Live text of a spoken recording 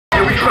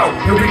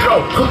here we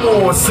go, come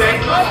on, say.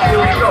 Here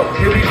we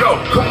go,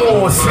 come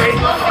on, say.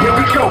 Here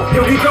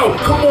we go,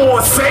 come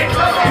on, say.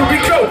 Here we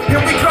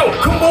go,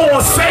 come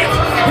on, say.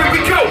 Here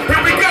we go,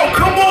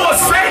 come on,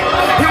 say.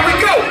 Here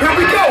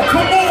we go,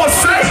 come on,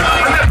 say.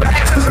 I never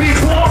asked to be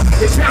born,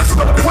 it's just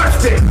no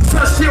question.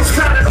 Just still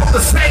shining off the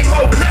same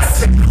old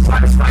lesson. Why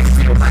does life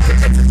feel like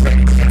an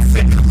entertaining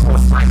lesson?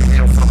 Course my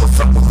nails,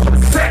 something called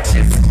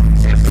infections.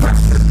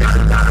 Impressive, got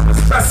a lot of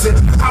expressing.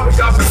 How we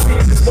all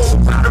perceive this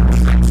moment by the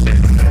reflection.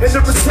 And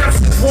the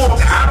reception form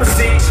that I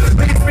receive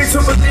leads me to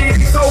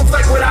believe these souls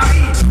like what I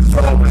eat.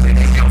 More money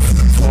than else,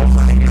 more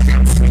money than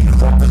else.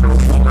 Walking the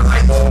water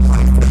like more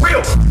money for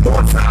real.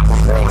 More time for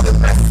more than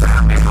best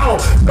time at home.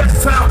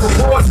 Best time for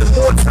more and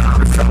more time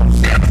to come.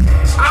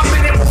 I've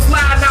been able to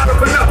flying out of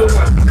another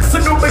one. It's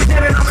a new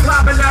beginning, I'm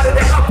climbing out of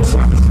the upper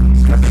one.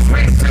 Got the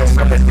dream still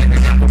better than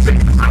it ever been.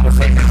 I was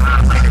aiming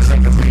high like a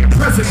nigga being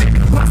president.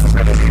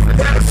 Possibilities of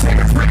that is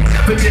saying pretty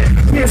evident.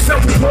 Being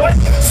self-employed,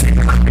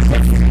 seeming like the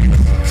best.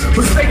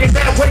 But staying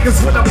that way is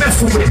what I'm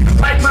messing with.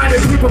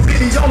 Like-minded people be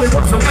the only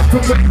ones I'm left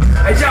with.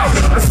 Hey yo,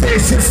 I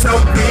say shit so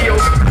real.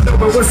 I know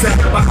it was a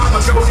hell, but I'ma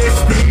go this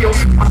deal.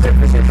 I'm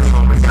living in the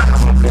moment, gotta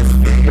hope this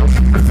feel.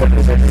 I'm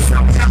living in the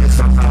zone, got me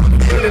somehow.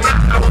 Feeling I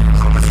know,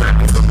 I'm a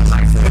trapping from the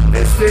lights in the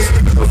distance.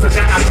 What's the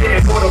guy I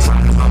did for the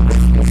ride of my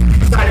business?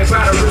 Excited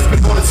about the risk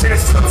and all the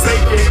chances I'm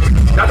taking.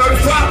 Y'all know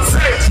this what I'm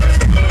saying?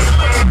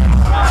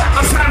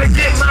 I'm trying to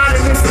get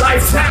mine in this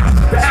lifetime.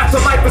 The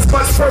afterlife is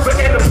much further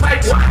in the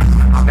pipeline.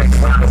 I'm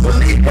inclined to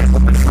believe that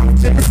what the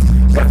truth is.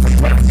 That for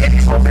death, any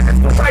moment is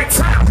the right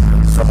time.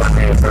 So I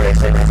never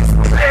everything that is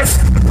my last.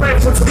 Plan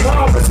for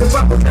tomorrow is if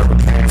I will never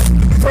pass.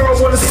 Throw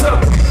on the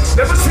subway.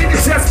 Never seen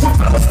it just for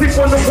fellas sleep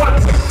on the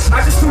runway.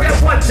 I just do that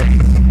one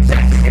thing.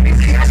 That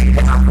anything I need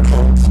to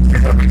alcohol.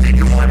 And everything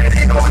you want, it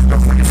ain't always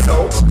good for your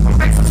soul. What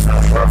makes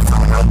yourself worth,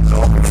 I don't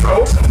know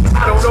control.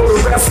 I don't know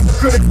the rest.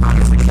 Good as mine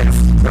is the case.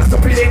 Rest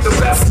of it ain't the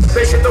best.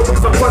 They can know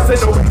it's the ones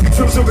they know. You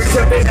choose to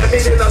accept it, that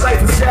meaning the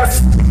life is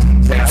yes.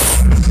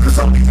 Yes, cause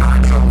only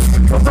God knows.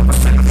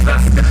 12% of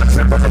less than the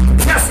member that can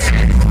test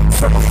it.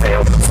 Some will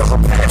fail, some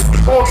will pass.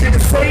 All get the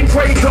same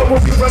grade, though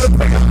we'll be running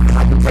back.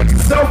 I can break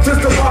yourself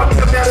just the mark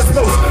that matters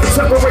most.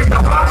 Separate the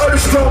heart of the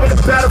strong and the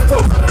battle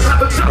folk.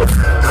 Have a joke,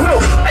 quote,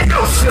 hey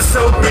yo, shit's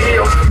so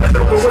real. I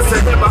know what's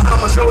ahead, but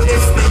I'ma go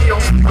this deal.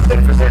 I'm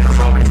living in the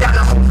moment,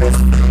 gotta hold this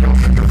deal.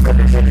 You're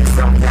feeling it in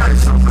some now,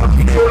 it's some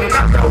people and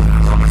I know.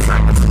 I'm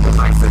excited to the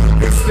life of the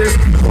business.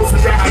 Most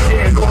of that I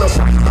can't go to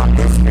fight my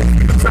business.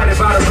 Excited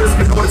about the risk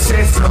and all the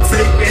chances I'm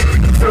taking.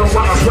 Feel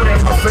what I'm putting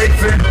my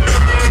faith in.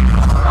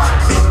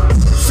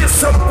 Shit's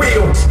so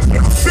real,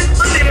 shit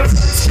to live,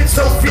 shit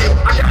so feel.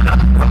 I got a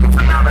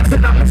phenomenon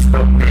and I miss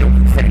the meal.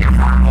 Staying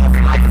high all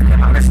my life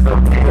and I miss the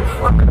deal.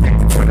 I'm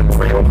addicted to the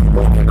thrill,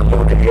 walking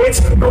along the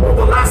edge. No one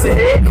will lies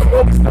ahead,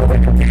 always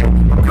knowing the deal.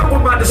 I'm good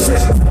with my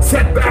decisions,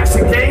 setbacks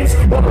and gains.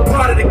 All a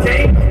part of the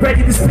game,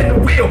 ready to spin the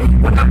wheel.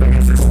 Whatever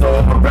is in store,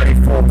 I'm ready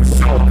for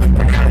sure.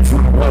 The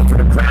attitude of love for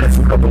the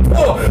gratitude of the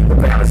war. The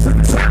balance of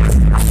the challenge,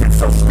 I sit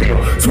so still.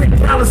 Sweet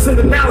balance and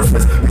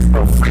analysis, it's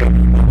no real.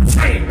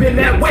 Chain been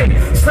that way,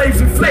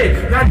 slaves and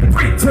fled.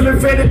 93 till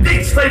invented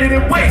deep, slated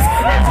in waste.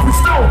 As we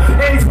stone,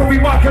 age where we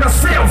market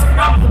ourselves.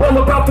 I'm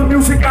all about the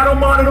music, I don't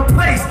monitor the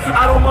place.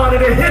 I don't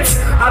monitor hits,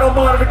 I don't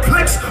monitor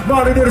clicks.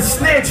 Monitor the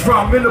snare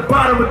drum in the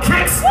bottom of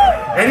kicks.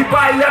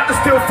 Anybody left to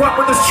still fuck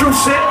with this true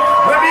shit?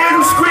 Let me hear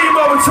you scream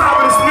over